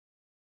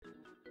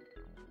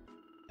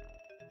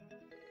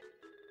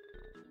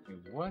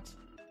Wait, what?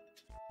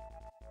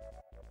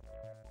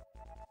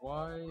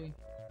 Why?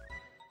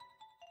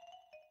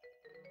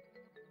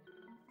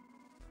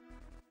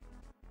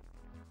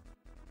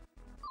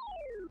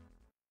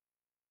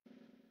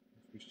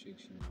 Who's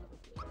chasing out of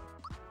there?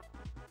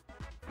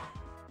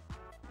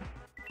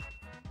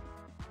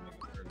 Make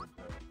it hurt him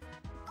to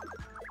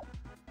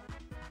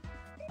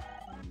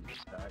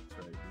attacks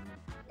right here.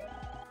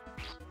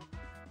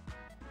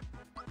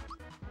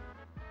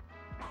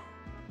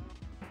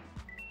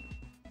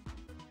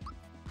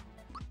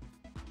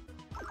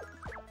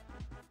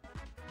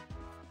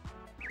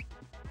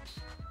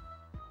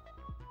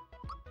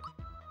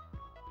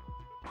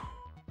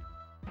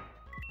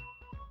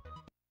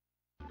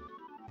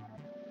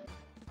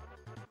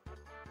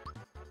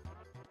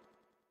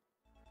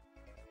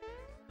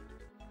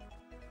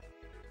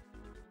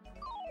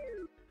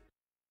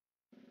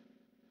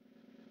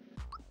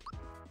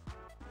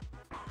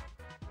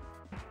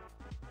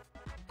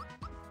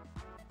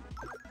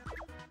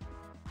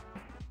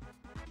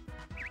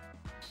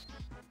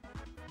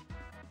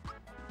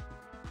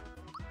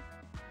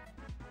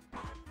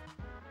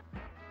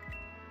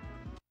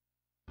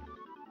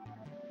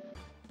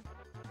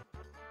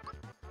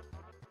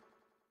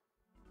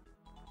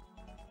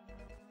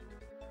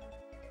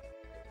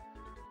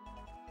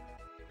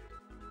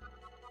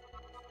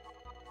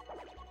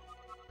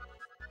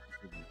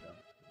 Here we go.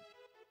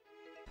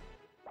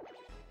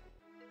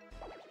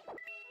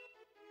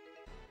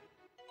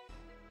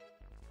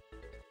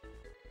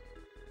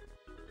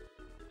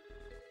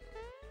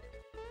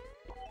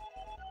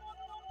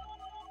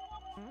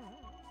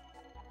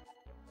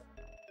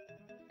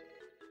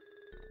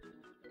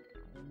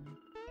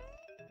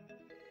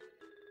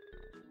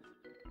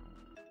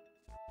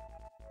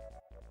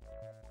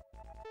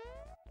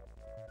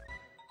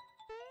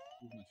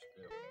 You must be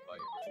able to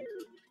fight, right?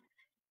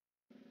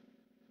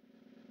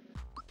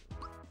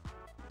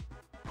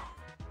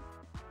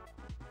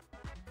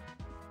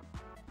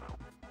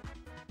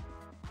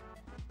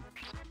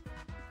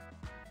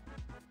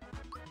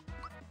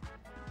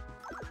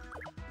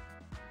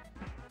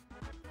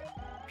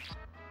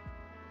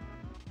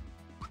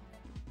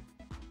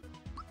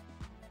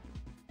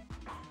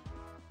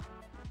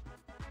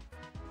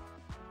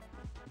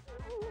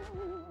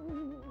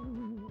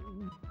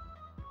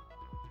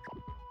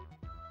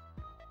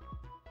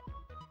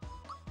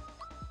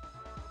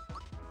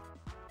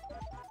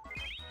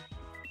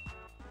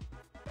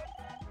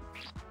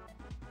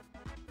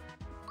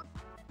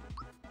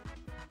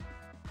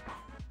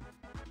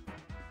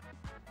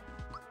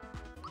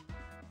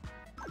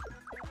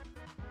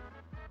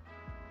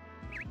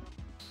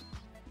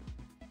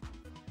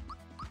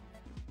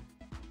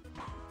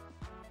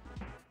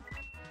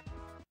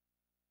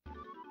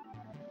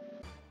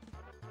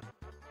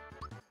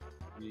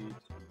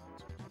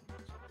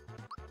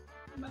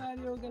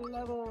 Mario get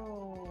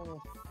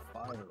level!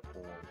 Fire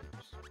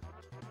orbs.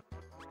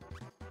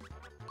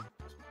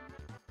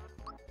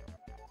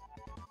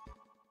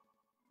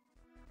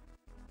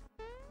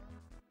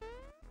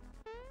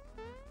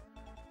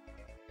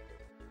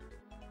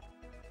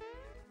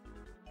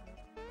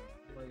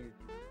 Wait.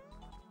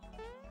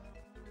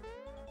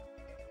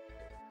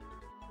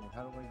 Well,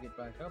 how do I get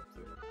back up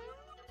there?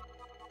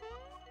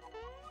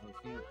 Right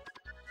here.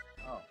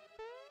 Oh.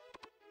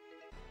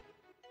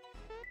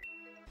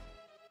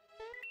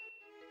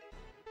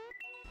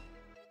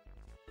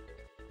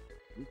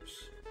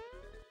 Oops.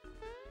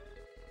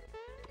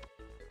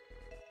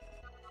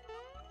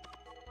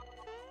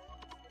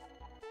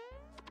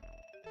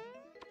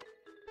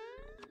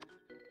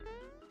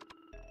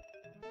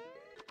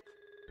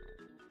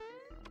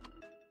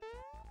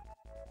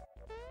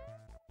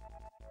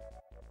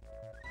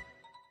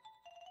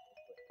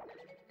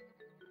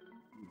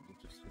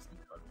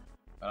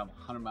 But I'm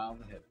 100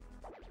 miles ahead.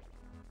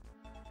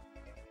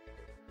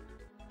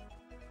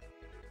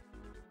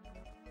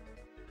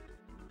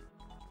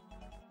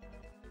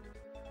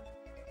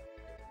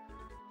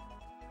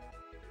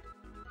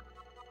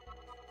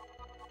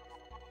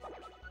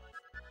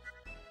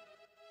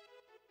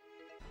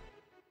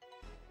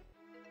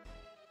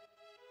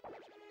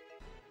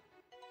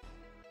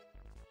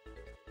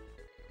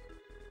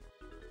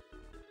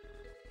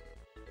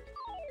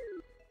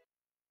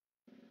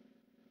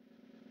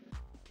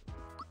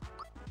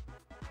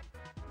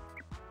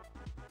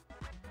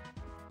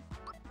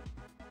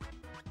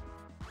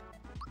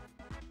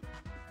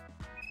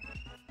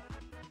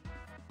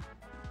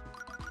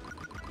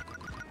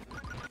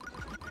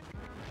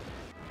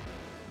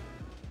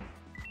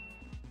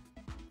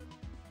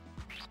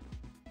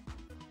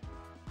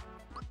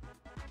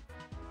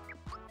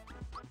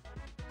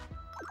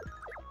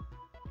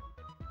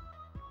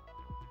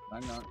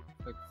 Can I not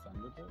click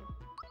Thunderbolt?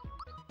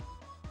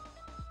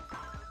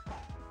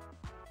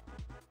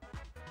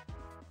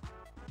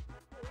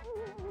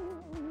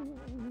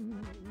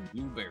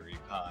 Blueberry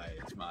pie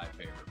is my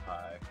favorite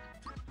pie.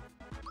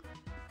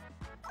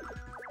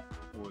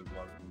 Always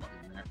love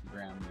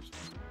Graham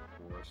Newsom,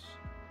 of course.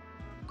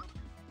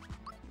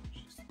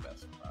 She's the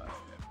best pie I've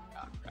ever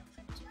got.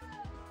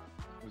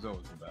 It was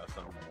always the best,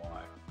 I don't know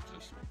why.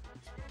 strawberries.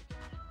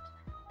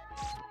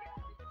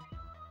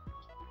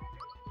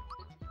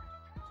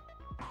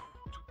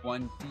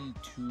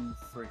 22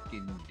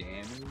 freaking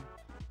damage.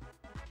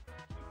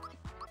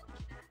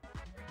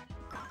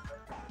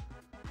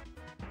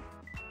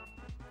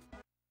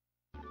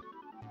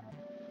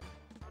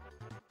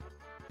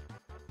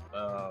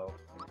 Oh,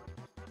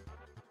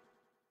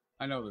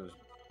 I know there's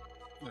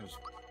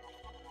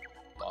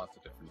lots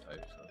of different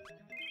types of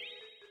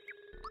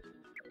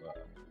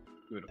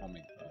good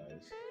homemade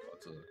pies.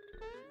 Lots of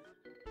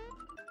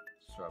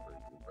strawberry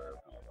rhubarb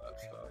and all that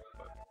stuff,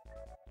 but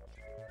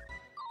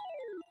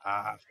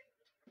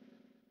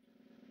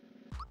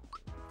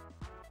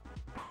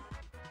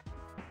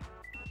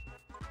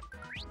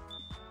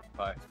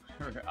but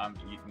I'm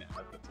eating it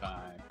at the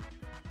time,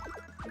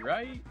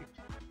 right?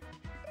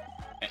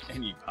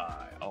 Any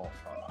pie, all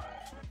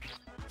pie,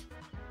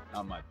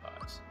 not my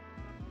pies.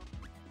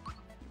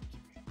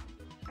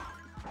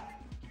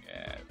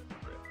 Yeah,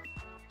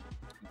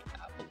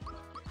 apple.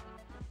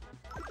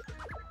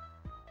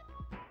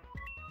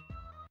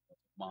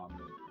 Mom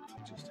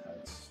just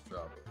had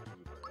strawberry.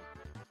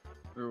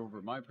 We were over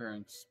at my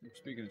parents.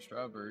 Speaking of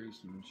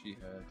strawberries, and she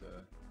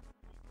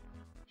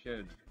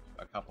had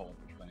a couple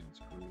playing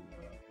school,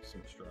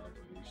 some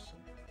strawberries. So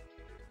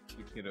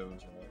the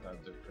kiddos all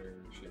had their fair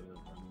share of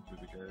running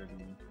through the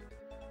garden,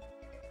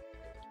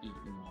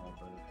 eating all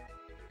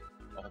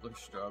their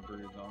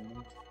strawberries on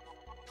them.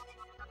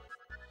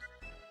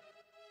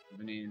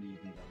 Banana even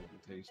got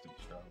the taste of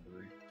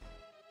strawberry.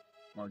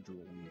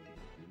 Marjorie.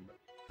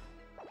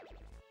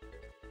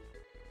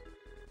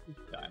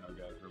 Dino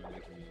guys were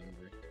making me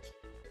angry.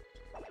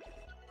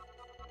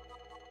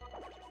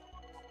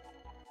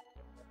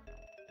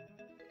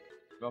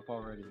 Up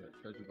already, that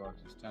treasure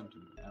box is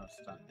tempting. Now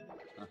it's time.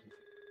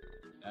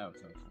 Now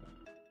it's time.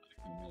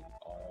 I can make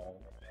all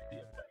the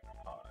epic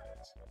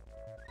pies.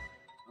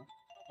 Huh?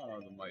 Oh,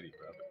 the mighty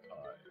rabbit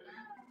pie.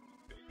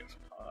 Biggest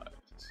pies.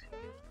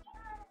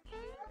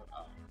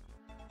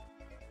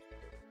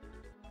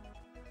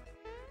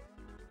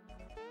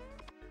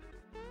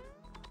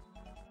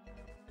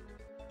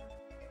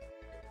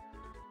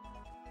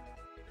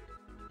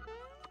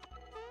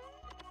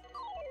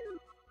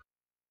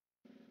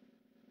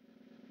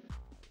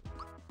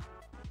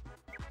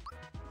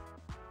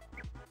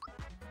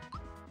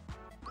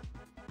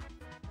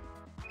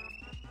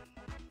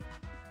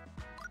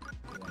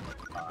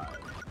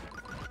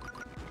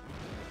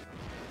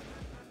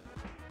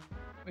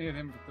 I hit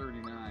him for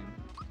 39.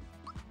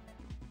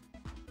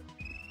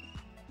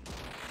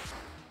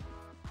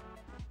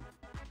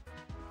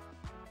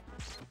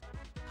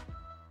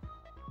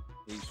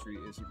 Pastry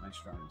isn't my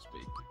strongest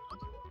bake.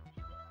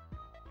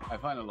 I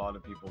find a lot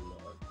of people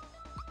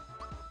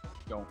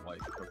don't like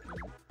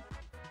cooking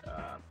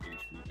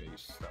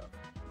pastry-based stuff,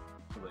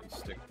 so they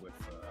stick with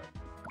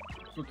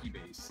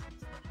cookie-based.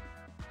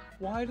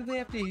 Why do they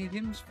have to hit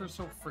him for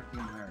so freaking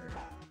hard?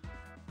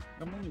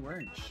 I'm only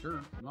wearing a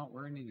shirt. I'm not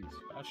wearing anything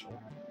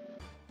special.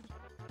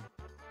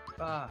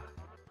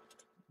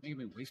 Making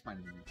me waste my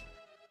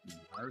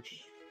marsh.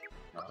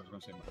 I was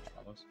gonna say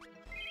marshmallows.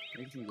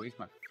 Making me waste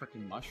my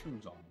freaking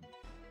mushrooms on them.